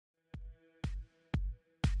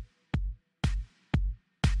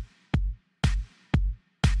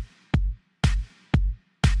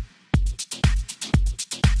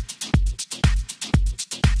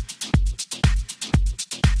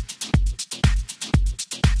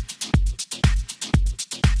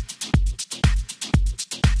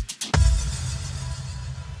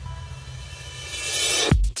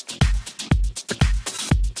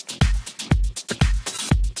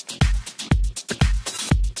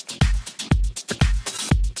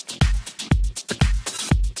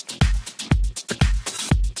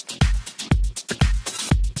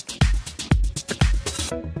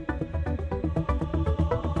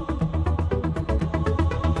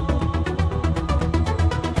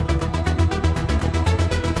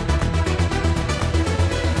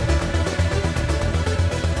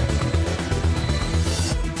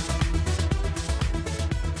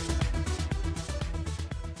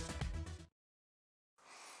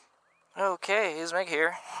Okay, HadesOmega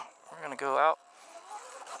here. We're gonna go out.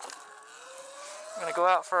 We're gonna go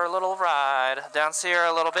out for a little ride down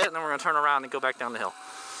Sierra a little bit, and then we're gonna turn around and go back down the hill.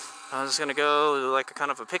 I'm just gonna go to like a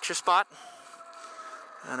kind of a picture spot,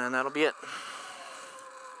 and then that'll be it.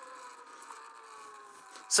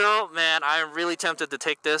 So, man, I'm really tempted to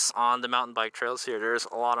take this on the mountain bike trails here. There's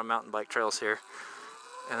a lot of mountain bike trails here,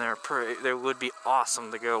 and they would be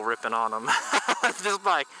awesome to go ripping on them. This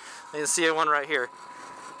bike, you can see one right here.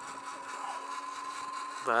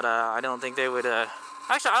 But I don't think they would.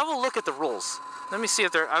 Actually, I will look at the rules. Let me see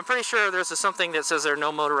if there. I'm pretty sure there's something that says there are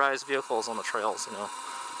no motorized vehicles on the trails, you know.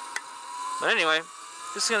 But anyway,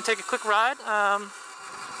 just gonna take a quick ride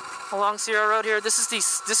along Sierra Road here. This is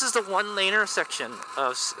the one-laner section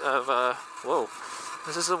of whoa.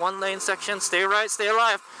 This is the one-lane section. Stay right, stay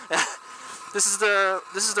alive. This is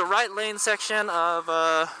the right lane section of.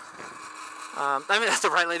 I mean, that's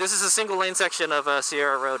the right lane. This is a single-lane section of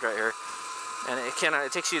Sierra Road right here. And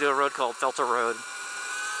it takes you to a road called Felter Road.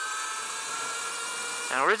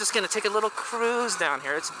 And we're just going to take a little cruise down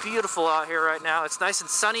here. It's beautiful out here right now. It's nice and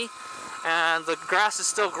sunny, and the grass is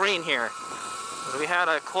still green here. We had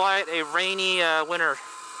quite a rainy winter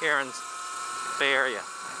here in the Bay Area.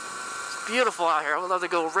 It's beautiful out here. I would love to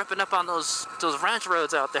go ripping up on those ranch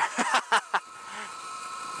roads out there.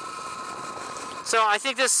 So I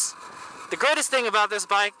think the greatest thing about this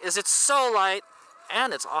bike is it's so light,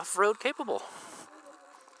 and it's off-road capable.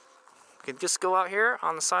 You can just go out here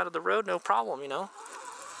on the side of the road, no problem, you know.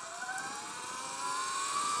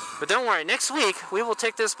 But don't worry, next week we will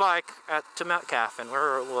take this bike to Mount Calf, and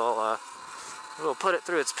we'll put it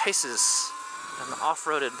through its paces in the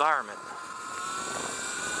off-road environment.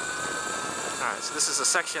 All right, so this is a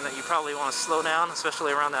section that you probably want to slow down,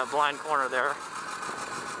 especially around that blind corner there.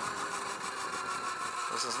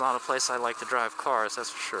 This is not a place I like to drive cars, that's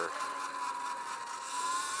for sure.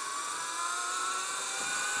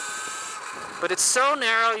 But it's so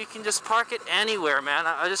narrow, you can just park it anywhere, man.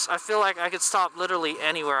 I feel like I could stop literally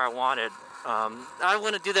anywhere I wanted. I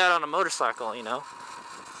wouldn't do that on a motorcycle, you know,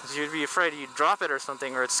 because you'd be afraid you'd drop it or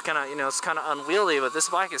something, or it's kind of, you know, it's kind of unwieldy. But this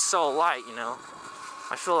bike is so light, you know.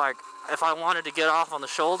 I feel like if I wanted to get off on the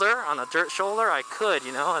shoulder, on a dirt shoulder, I could,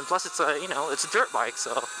 you know. And plus, it's a, you know, it's a dirt bike,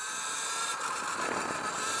 so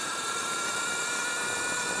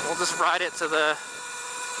we'll just ride it to the.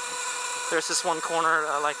 There's this one corner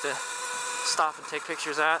I like to stop and take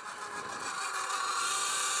pictures at.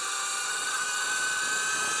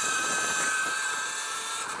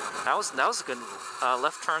 That was a good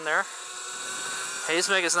left turn there.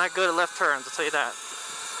 HadesOmega is not good at left turns, I'll tell you that.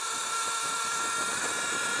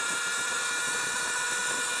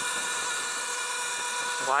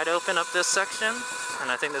 Wide open up this section, and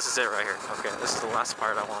I think this is it right here. Okay, this is the last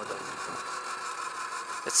part I wanted to.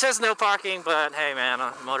 It says no parking, but hey man,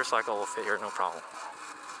 a motorcycle will fit here, no problem.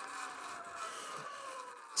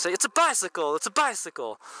 Say, it's a bicycle, it's a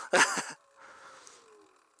bicycle.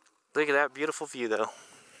 Look at that beautiful view though.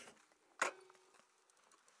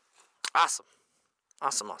 Awesome.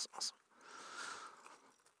 Awesome, awesome, awesome.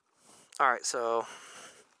 Alright, so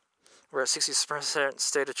we're at 60%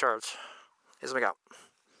 state of charge. HadesOmega out.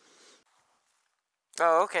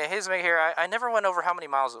 Oh, okay, HadesOmega here. I never went over how many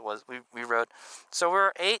miles it was we rode. So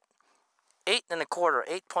we're 8 and a quarter,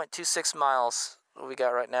 8.26 miles we got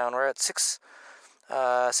right now, and we're at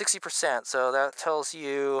 60%, so that tells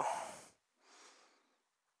you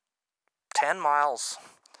 10 miles.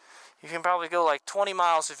 You can probably go like 20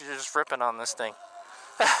 miles if you're just ripping on this thing.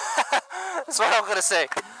 That's what I'm gonna say.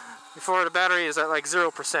 Before the battery is at like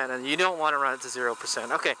 0%, and you don't want to run it to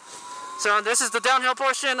 0%. Okay, so this is the downhill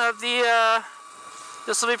portion of the.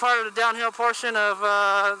 This will be part of the downhill portion of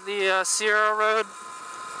the Sierra Road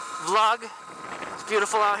vlog. It's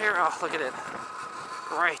beautiful out here. Oh, look at it.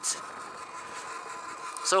 Great.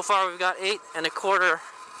 So far we've got 8 and a quarter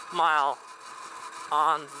mile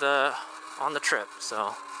on the trip,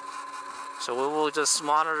 so we will just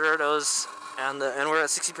monitor those, and we're at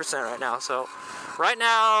 60% right now. So right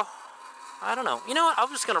now, I don't know. You know what? I'm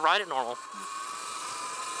just gonna ride it normal.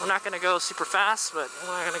 We're not gonna go super fast, but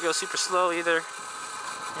we're not gonna go super slow either.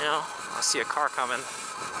 You know, I see a car coming.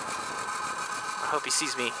 I hope he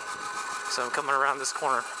sees me. So I'm coming around this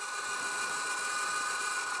corner.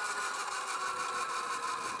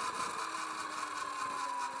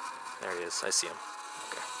 There he is, I see him.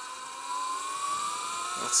 Okay.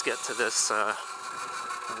 Let's get to this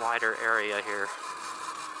wider area here.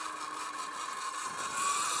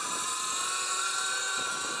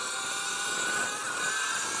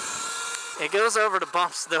 It goes over the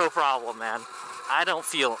bumps, no problem, man. I don't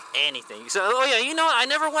feel anything. So, oh yeah, you know what? I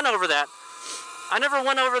never went over that. I never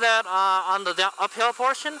went over that on the uphill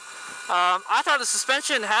portion. I thought the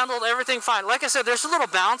suspension handled everything fine. Like I said, there's a little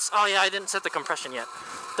bounce. Oh yeah, I didn't set the compression yet.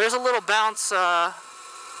 There's a little bounce. I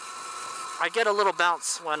get a little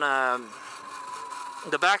bounce when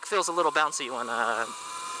the back feels a little bouncy when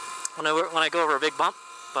I go over a big bump.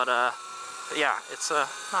 But yeah, it's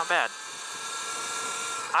not bad.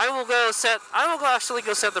 I will actually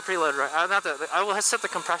go set the preload right. I will set the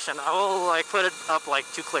compression. I will like put it up like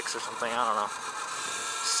 2 clicks or something. I don't know.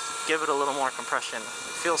 Just give it a little more compression.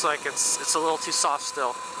 It feels like it's a little too soft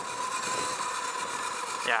still.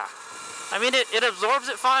 Yeah. I mean, it absorbs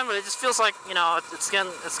it fine, but it just feels like, you know, it's getting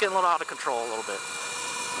a little out of control a little bit.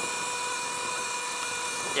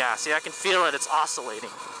 Yeah, see, I can feel it. It's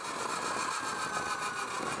oscillating.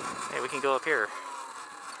 Hey, we can go up here.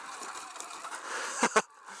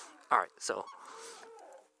 Alright, so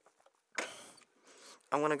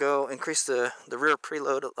I'm gonna go increase the rear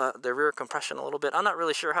preload, the rear compression a little bit. I'm not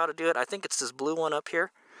really sure how to do it. I think it's this blue one up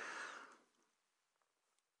here.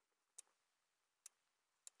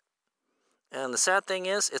 And the sad thing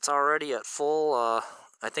is, it's already at full,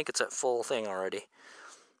 I think it's at full thing already.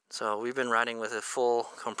 So we've been riding with a full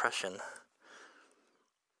compression.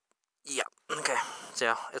 Yeah, okay. So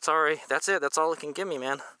yeah, it's already, that's it. That's all it can give me,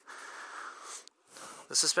 man.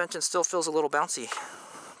 The suspension still feels a little bouncy.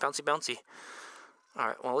 Bouncy.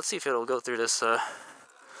 Alright, well, let's see if it'll go through this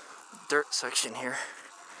dirt section here.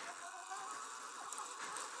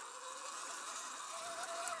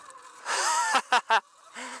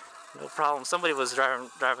 No problem. Somebody was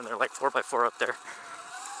driving their like 4x4 up there.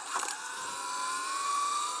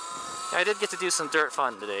 I did get to do some dirt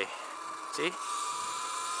fun today. See?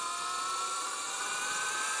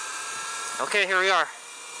 Okay, here we are.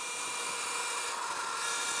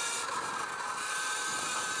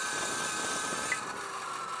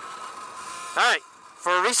 Alright,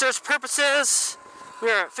 for research purposes, we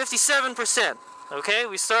are at 57%. Okay,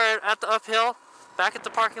 we started at the uphill, back at the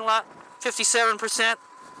parking lot, 57%.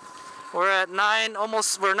 We're at we're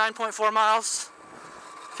 9.4 miles,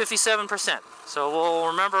 57%. So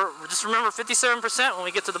we'll just remember 57% when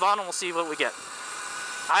we get to the bottom. We'll see what we get.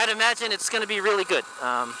 I'd imagine it's going to be really good.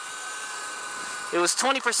 It was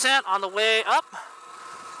 20% on the way up.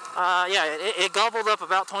 Yeah, it gobbled up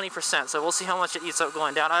about 20%. So we'll see how much it eats up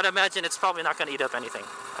going down. I'd imagine it's probably not going to eat up anything.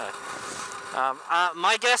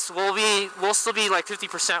 My guess we'll still be like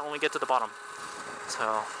 50% when we get to the bottom.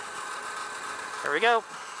 So here we go.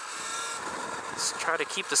 Let's try to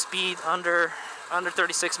keep the speed under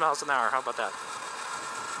 36 miles an hour. How about that?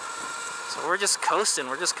 So we're just coasting.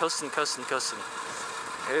 We're just coasting.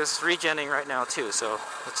 It's regenning right now too. So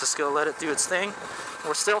let's just go let it do its thing.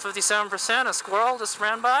 We're still 57%. A squirrel just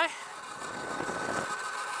ran by.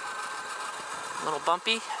 A little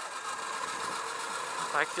bumpy.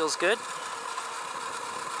 Bike feels good.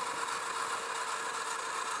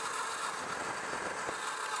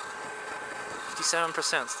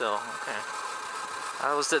 %, still. Okay.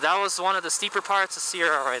 That was one of the steeper parts of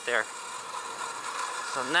Sierra right there.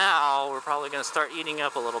 So now we're probably going to start eating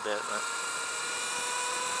up a little bit. But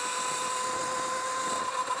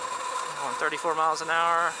on 34 miles an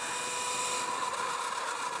hour.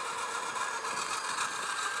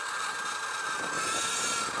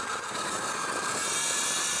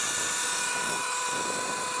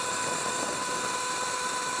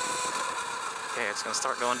 Okay, it's going to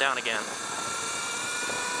start going down again.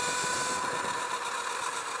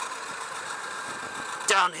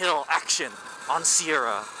 Downhill action on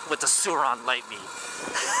Sierra with the Sur Ron Light Bee.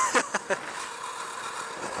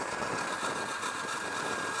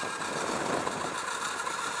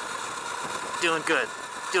 Doing good.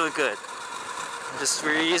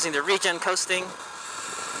 We're using the regen coasting.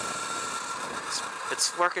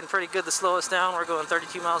 It's working pretty good to slow us down. We're going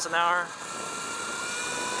 32 miles an hour.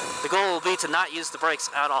 The goal will be to not use the brakes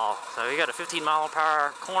at all. So we got a 15 mile per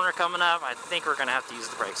hour corner coming up. I think we're gonna have to use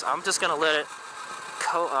the brakes. I'm just gonna let it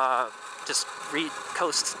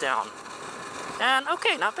coast down. And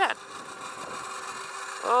okay, not bad.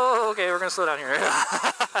 Oh, okay, we're gonna slow down here.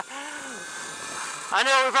 I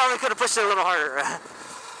know we probably could have pushed it a little harder.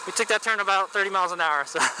 We took that turn about 30 miles an hour,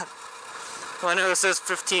 so well, I know it says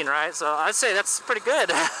 15, right? So I'd say that's pretty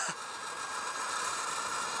good.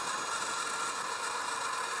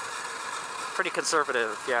 Pretty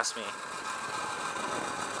conservative, if you ask me.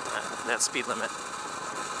 That speed limit.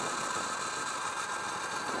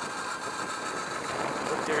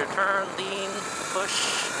 Your turn, lean,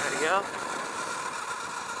 push. There you go.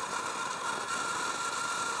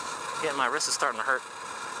 Again, my wrist is starting to hurt.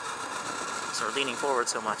 So we're leaning forward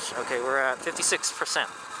so much. Okay, we're at 56%.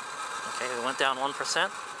 Okay, we went down 1%.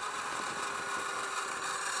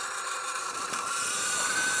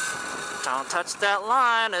 Don't touch that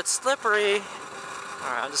line, it's slippery.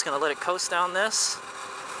 Alright, I'm just going to let it coast down this.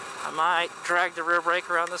 I might drag the rear brake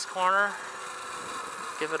around this corner.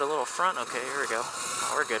 Give it a little front. Okay, here we go.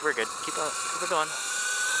 Oh, we're good, we're good. Keep it going.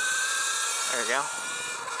 There we go.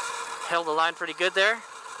 Held the line pretty good there.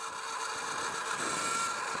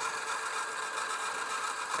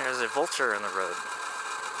 There's a vulture in the road.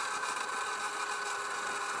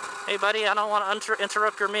 Hey buddy, I don't want to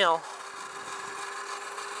interrupt your meal.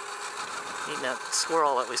 Eating that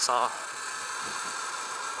squirrel that we saw.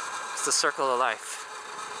 It's the circle of life.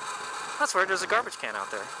 That's weird, there's a garbage can out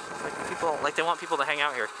there. Like they want people to hang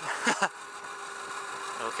out here.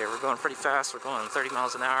 Okay, we're going pretty fast. We're going 30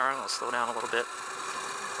 miles an hour. I'm gonna slow down a little bit.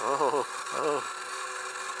 Oh, oh.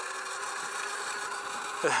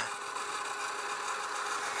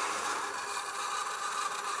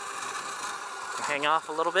 Hang off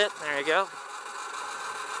a little bit. There you go.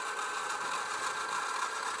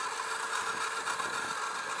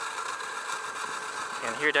 You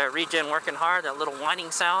can hear that regen working hard, that little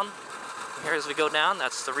whining sound. Here as we go down,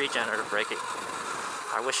 that's the regenerative braking.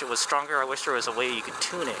 I wish it was stronger. I wish there was a way you could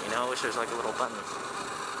tune it, you know? I wish there was like a little button.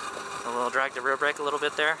 A little drag the rear brake a little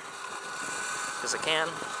bit there, because I can.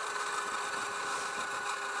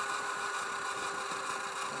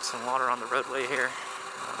 And some water on the roadway here.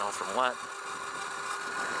 I don't know from what.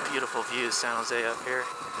 Beautiful views, San Jose up here.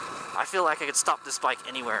 I feel like I could stop this bike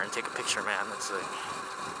anywhere and take a picture, man. It's like,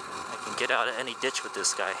 I can get out of any ditch with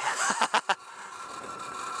this guy.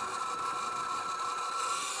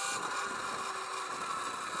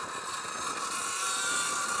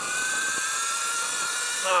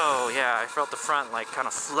 Oh yeah, I felt the front like kind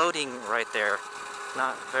of floating right there.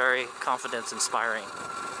 Not very confidence inspiring.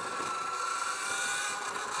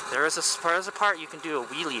 There is a part you can do a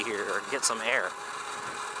wheelie here or get some air.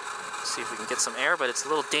 See if we can get some air, but it's a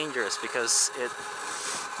little dangerous because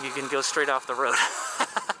you can go straight off the road.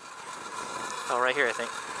 Oh, right here I think.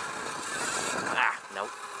 Ah, nope.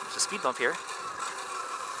 There's a speed bump here.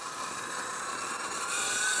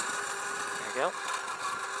 There you go.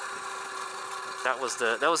 That was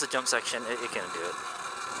the jump section. It couldn't do it.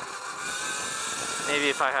 Maybe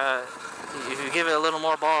if you give it a little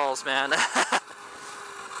more balls, man.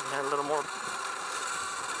 A little more.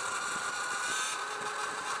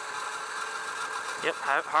 Yep,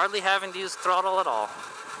 hardly having to use throttle at all.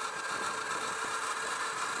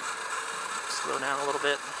 Slow down a little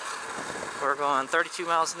bit. We're going 32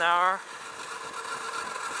 miles an hour.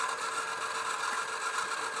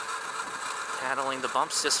 Handling the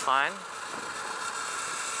bumps just fine.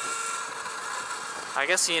 I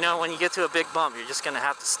guess, you know, when you get to a big bump, you're just gonna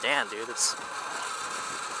have to stand, dude. This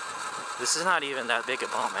is not even that big a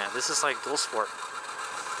bump, man. This is like dual sport.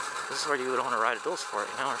 This is where you would want to ride a dual sport,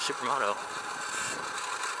 you know, or supermoto.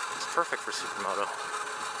 It's perfect for supermoto.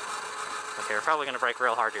 Okay, we're probably gonna brake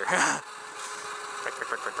real hard here. Brake, brake,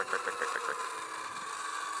 brake, brake, brake, brake, brake, brake, brake.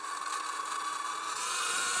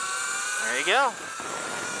 There you go.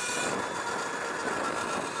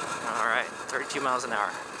 All right, 32 miles an hour,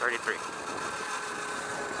 33.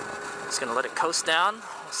 Just gonna let it coast down.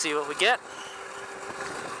 We'll see what we get.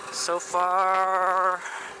 So far,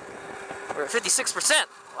 we're at 56%.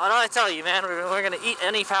 Why don't I tell you, man? We're gonna eat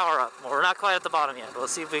any power up. Well, we're not quite at the bottom yet. We'll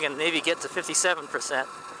see if we can maybe get to 57%.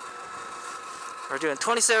 We're doing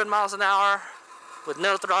 27 miles an hour with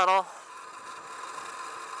no throttle.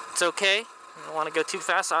 It's okay. I don't want to go too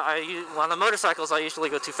fast. On the motorcycles, I usually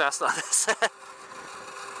go too fast on this.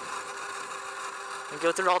 And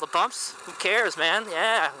go through all the bumps. Who cares, man?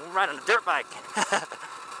 Yeah, we're riding a dirt bike.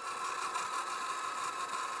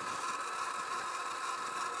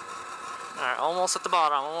 Alright, almost at the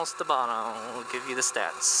bottom, almost at the bottom. We'll give you the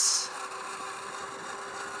stats.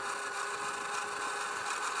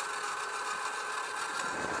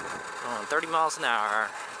 Going 30 miles an hour.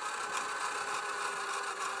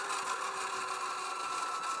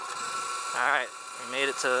 Alright, we made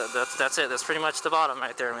it to, that's it. That's pretty much the bottom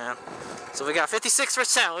right there, man. So we got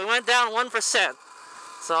 56%. We went down 1%.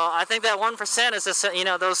 So I think that 1% is just, you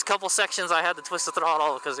know, those couple sections I had to twist the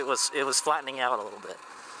throttle because it was flattening out a little bit.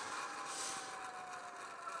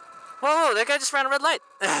 Whoa, that guy just ran a red light.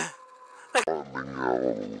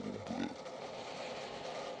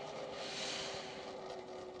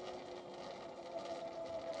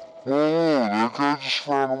 Whoa, that guy just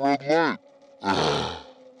ran a red light.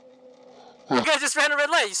 That guy just ran a red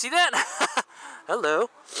light. You see that? Hello.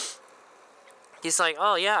 He's like,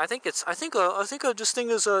 oh yeah, I think this thing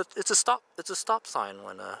is it's a stop sign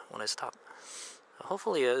when I stop.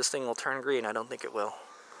 Hopefully this thing will turn green. I don't think it will,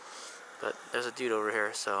 but there's a dude over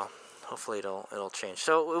here, so hopefully it'll change.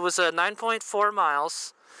 So it was 9.4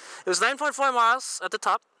 miles. It was 9.4 miles at the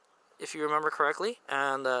top. if you remember correctly,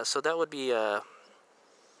 and so that would be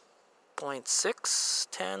 0.6,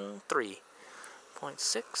 10, 3.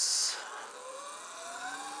 0.6,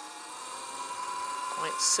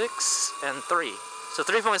 0.6, and 3. So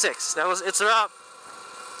 3.6. It's about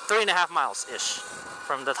 3.5 miles ish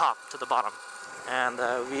from the top to the bottom, and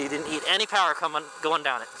we didn't eat any power going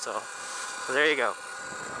down it. So there you go.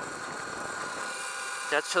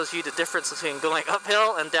 That shows you the difference between going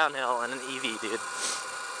uphill and downhill in an EV, dude.